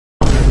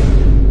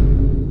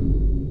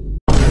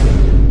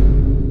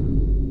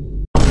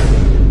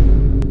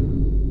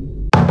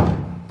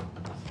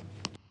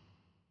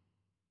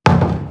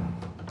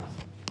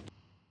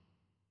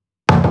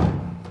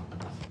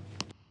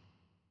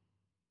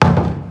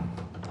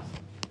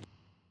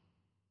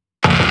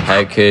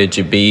How could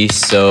you be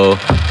so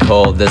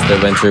cold as the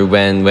winter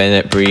wind when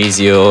it breathes,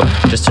 yo?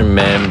 Just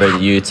remember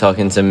you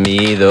talking to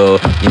me, though.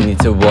 You need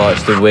to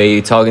watch the way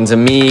you talking to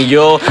me,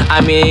 yo. I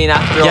mean,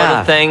 after all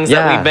the things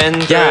that we've been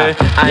through,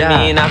 I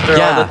mean,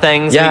 after all the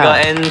things we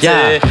got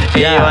into,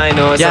 yo, I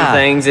know some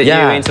things that you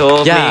ain't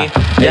told me.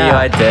 Yeah, yo,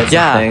 I did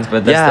some things,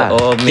 but that's the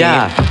old me.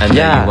 And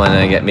then you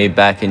wanna get me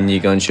back and you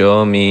gon'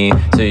 show me.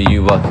 So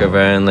you walk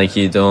around like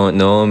you don't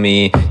know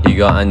me. You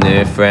got a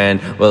new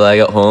friend, well I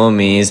got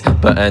homies,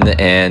 but in the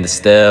end it's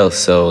still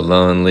so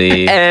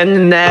lonely.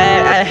 And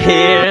now I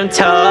hear him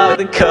talk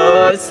the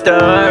coldest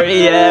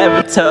story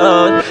ever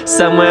told.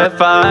 Somewhere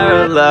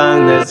far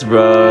along this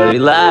road he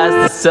lost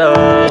his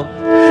soul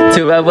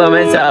to a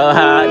woman so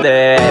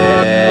heartless.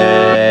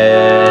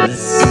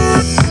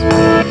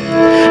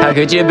 How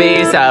could you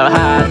be so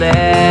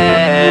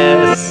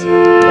heartless?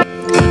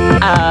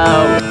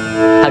 Oh,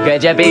 how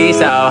could you be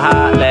so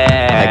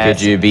heartless? How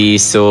could you be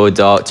so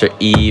Dr.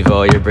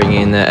 Evil? You're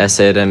bringing a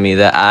side of me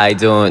that I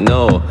don't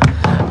know.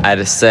 I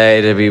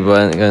decided we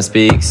weren't gonna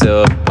speak,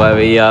 so why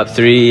we up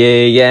 3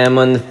 AM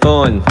on the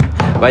phone?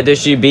 Why does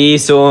she be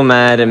so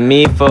mad at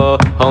me for?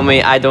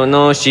 Homie, I don't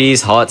know,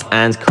 she's hot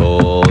and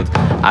cold.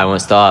 I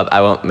won't stop,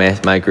 I won't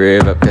mess my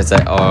groove up, cause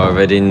I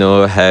already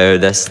know how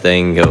this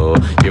thing go.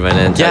 You run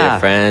and tell your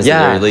friends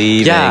that you're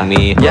leaving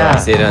me. You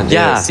say don't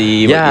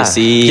see what you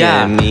see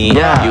in me.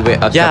 You wait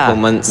a couple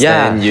months,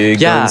 then you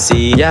gon'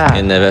 see.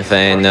 You never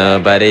find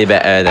nobody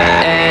better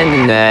than.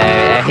 And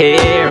now I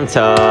hear him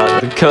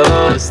talk the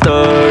coldest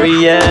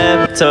story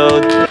ever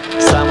told.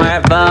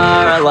 Somewhere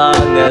far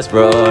along this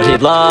road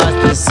he'd lost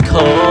his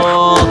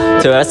coal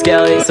to a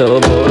skelly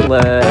so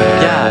boneless.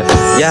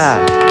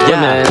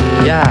 Women,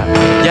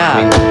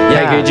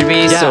 how could you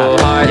be so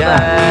heartless?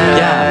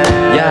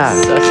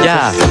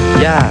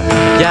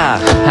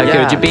 How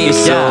could you be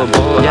so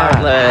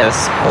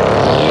heartless?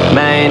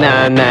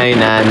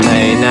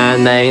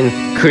 9999999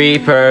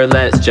 creeper,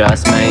 let's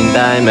just mine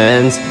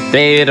diamonds.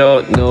 They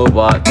don't know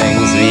what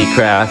things we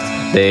craft.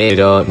 They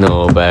don't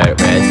know about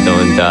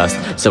redstone dust.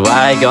 So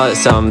I got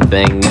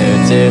something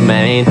new to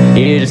mine.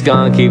 You just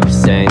gonna keep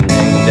sending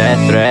death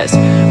threats.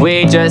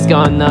 We just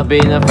gonna be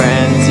no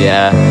friends,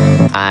 yeah.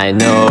 I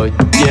know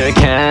you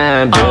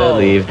can't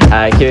believe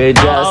I could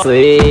just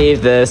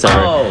leave this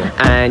earth,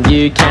 and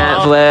you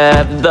can't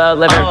flip the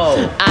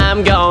liver.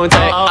 I'm gonna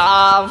take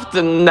off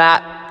the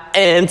nap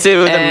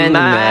into the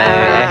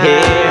night. I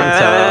hear him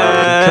talk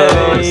the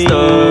cold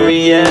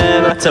story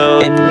ever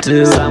told.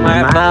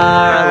 Somewhere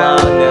far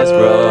along this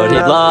road he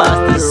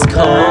lost his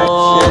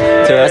coal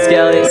to a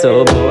skelly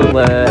so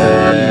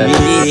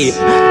boneless.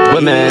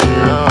 Women, I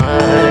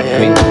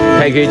mean,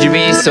 how could you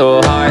be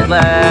so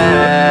heartless?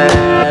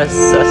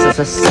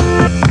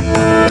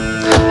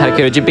 How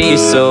could you be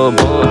so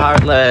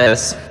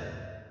heartless?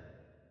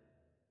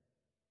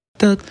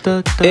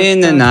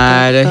 In the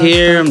night I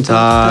hear him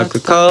talk the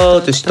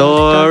coldest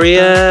story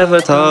ever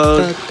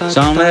told.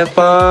 Somewhere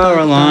far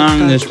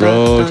along this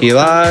road he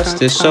lost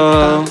his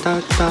soul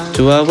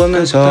to a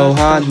woman so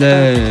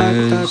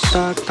heartless.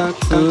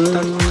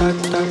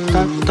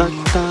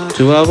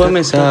 To a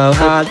woman so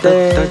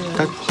heartless.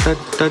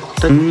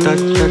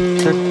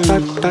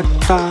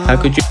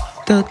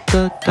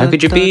 How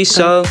could you be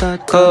so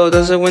cold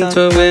as a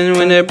winter wind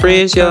when it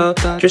breathes, yo?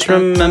 Just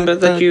remember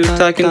that you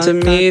talking to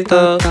me,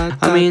 though.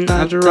 I mean,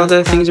 after all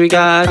the things we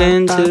got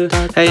into.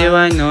 Hey yo,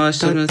 I know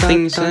some of the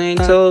things you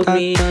ain't told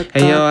me.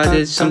 Hey yo, I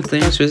did some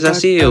things cause I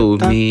see you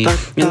me.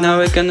 And now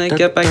we're gonna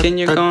get back and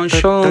you're gonna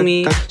show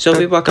me. So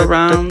we walk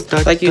around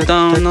like you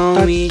don't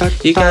know me.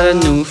 You got a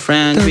new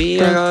friend,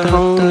 we are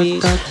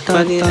homies.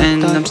 But in the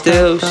end, I'm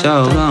still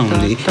so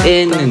lonely.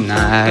 In the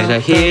night, I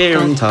hear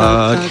him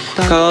talk.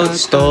 Cold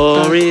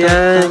story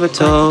ever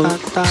told.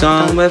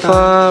 Somewhere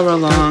far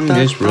along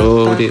this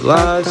road he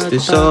lost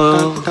his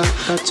soul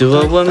to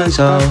a woman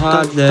so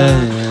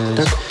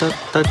heartless.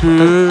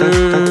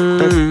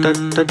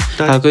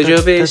 How could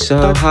you be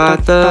so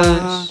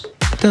heartless?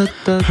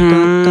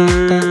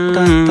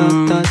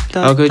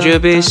 How could you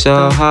be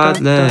so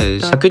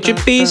heartless? How could you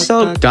be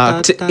so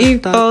Dr.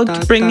 Evil?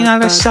 Bringing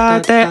out a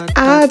side that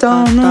I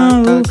don't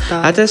know.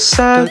 I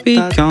decide we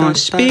gon'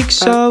 speak,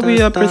 so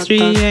we up at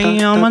 3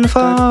 AM on the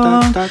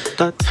phone.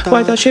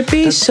 Why don't you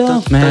be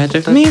so mad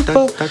at me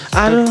for?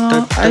 I don't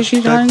know, I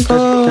should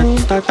go.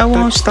 I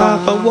won't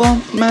stop, I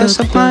won't mess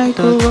up my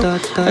groove,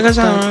 because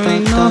I don't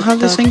really know how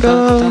this thing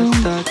goes.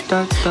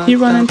 You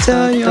run and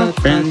tell your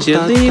friends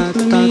you're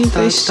leaving me.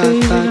 They say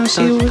you don't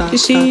see what you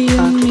see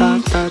in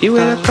me. You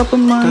wait a couple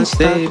months,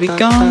 they be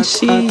gone.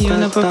 See, you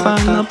never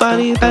find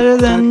nobody better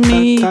than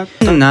me.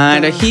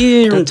 Tonight I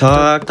hear him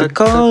talk the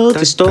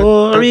coldest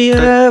story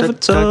ever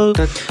told.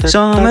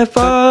 Somewhere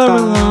far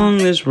along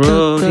this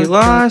road he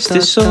lost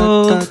his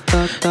soul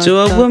to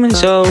a woman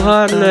so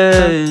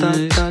heartless.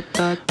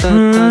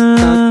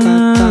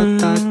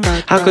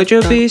 How could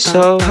you be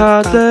so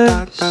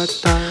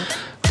heartless?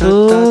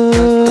 Ooh,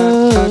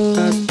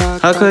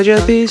 how could you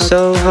be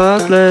so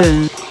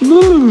heartless?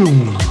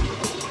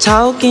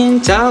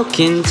 Talking,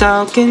 talking,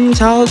 talking,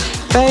 talk.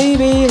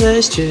 Baby,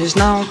 let's just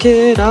knock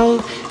it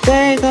out.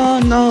 They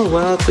don't know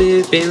what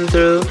we've been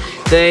through.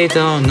 They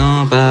don't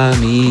know about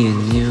me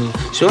and you.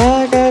 So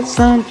I got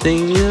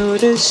something new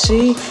to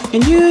see.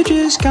 And you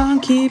just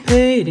can't keep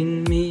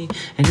hating me.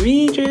 And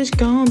we just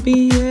can't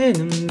be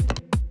enemies.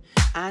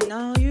 I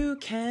know you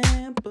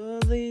can't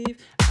believe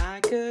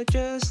I could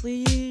just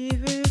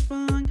leave it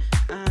wrong.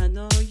 I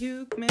know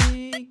you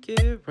make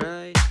it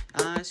right.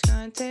 I'm just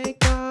gonna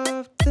take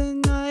off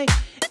tonight.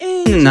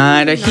 In the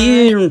night I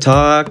hear him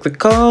talk, the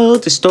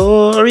coldest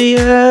story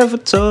ever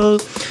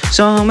told.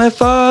 Somewhere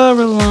far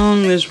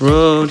along this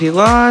road he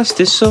lost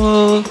his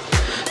soul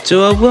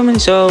to a woman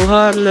so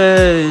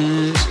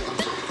heartless.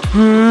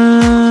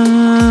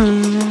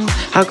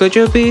 How could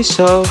you be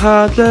so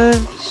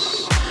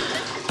heartless?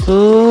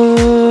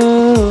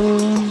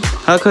 Ooh,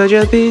 how could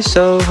you be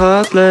so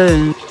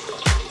heartless?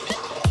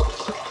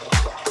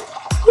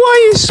 Why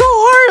you so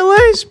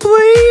heartless?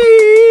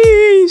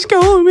 Please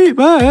call me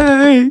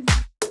back.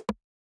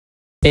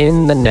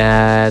 In the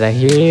night I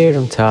hear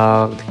him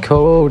talk, the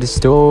coldest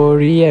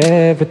story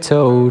ever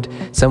told.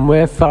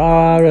 Somewhere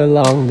far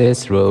along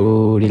this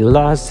road he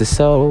lost his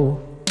soul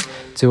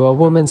to a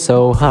woman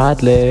so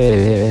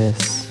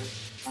heartless.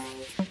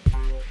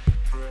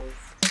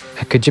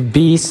 How could you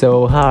be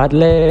so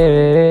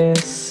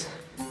heartless?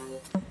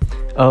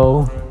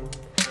 Oh,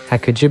 how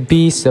could you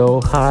be so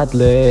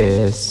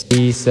heartless?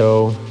 Be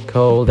so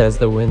cold as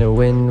the winter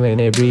wind when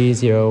it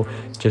breezes, yo.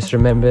 Just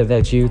remember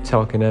that you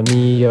talking to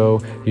me,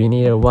 yo. You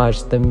need to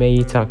watch the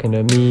me talking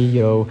to me,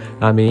 yo.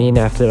 I mean,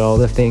 after all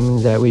the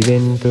things that we've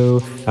been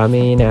through, I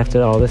mean,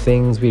 after all the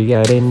things we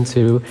got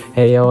into.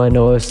 Hey, yo, I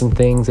know some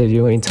things that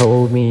you ain't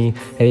told me.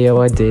 Hey, yo,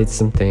 I did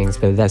some things,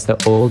 but that's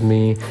the old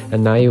me.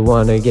 And now you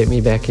wanna get me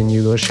back and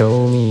you gon'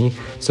 show me.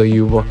 So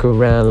you walk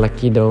around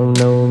like you don't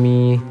know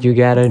me. You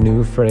got a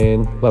new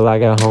friend, well, I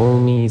got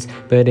homies.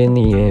 But in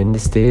the end,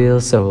 it's still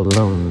so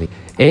lonely.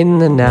 In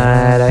the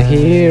night I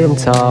hear him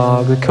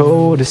talk, the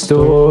coldest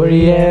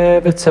story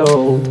ever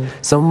told.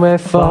 Somewhere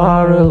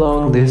far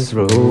along this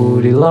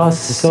road he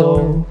lost his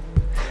soul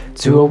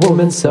to a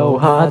woman so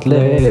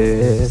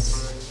heartless.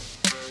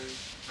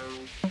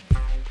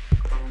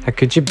 How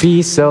could you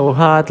be so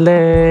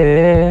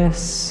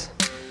heartless?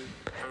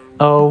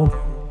 Oh,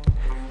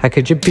 how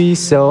could you be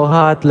so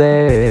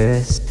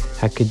heartless?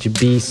 How could you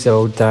be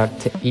so dark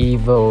to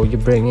evil?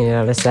 You're bringing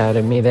out a side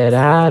of me that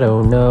I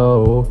don't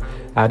know.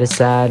 I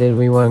decided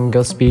we wouldn't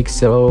go speak,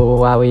 so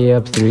why we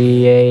up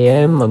 3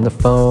 a.m. on the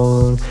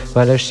phone?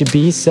 Why does she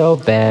be so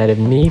bad at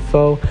me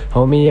for?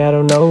 Homie, I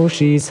don't know,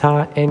 she's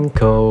hot and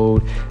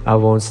cold. I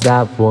won't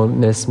stop, won't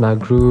mess my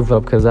groove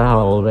up, cause I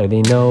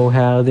already know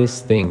how this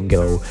thing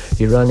go.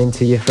 You run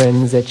into your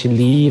friends that you're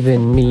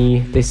leaving me.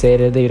 They say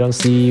that they don't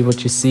see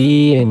what you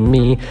see in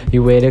me.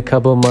 You wait a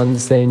couple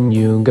months, then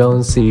you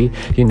gon' see.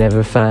 You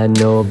never find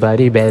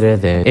nobody better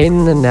than.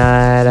 In the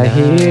night I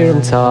hear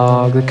him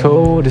talk, the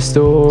coldest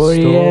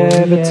story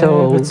ever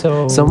told.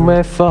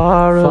 Somewhere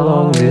far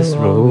along this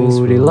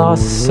road he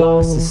lost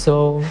his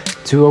soul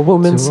to a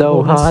woman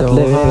so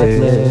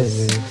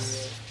heartless.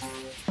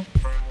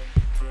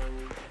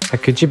 How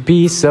could you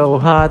be so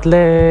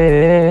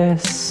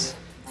heartless?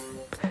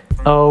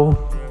 Oh,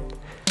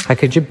 how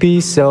could you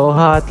be so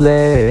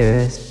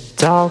heartless?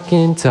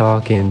 Talking,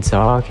 talking,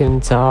 talking,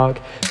 talk.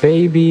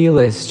 Baby,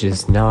 let's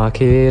just knock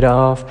it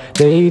off.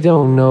 They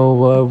don't know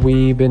what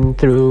we've been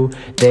through.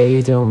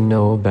 They don't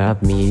know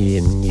about me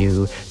and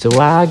you. So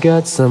I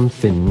got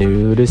something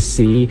new to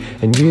see.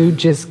 And you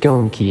just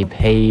gon' keep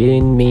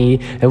hating me.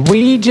 And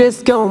we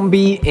just gon'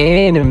 be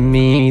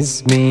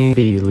enemies. Me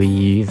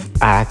believe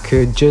I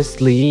could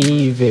just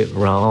leave it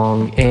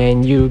wrong.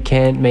 And you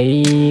can't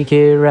make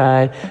it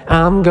right.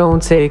 I'm gon'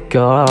 take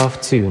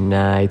off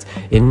tonight.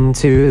 In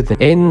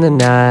the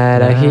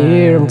night I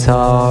hear him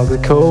talk, the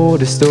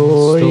coldest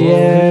story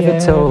ever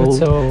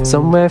told.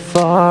 Somewhere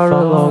far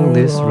along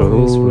this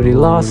road he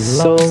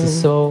lost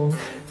his soul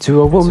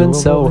to a woman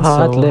so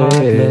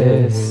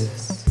heartless.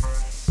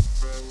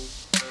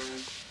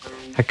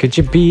 How could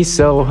you be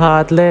so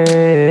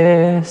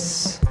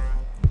heartless?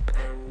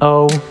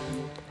 Oh,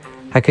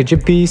 how could you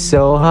be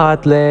so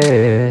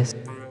heartless?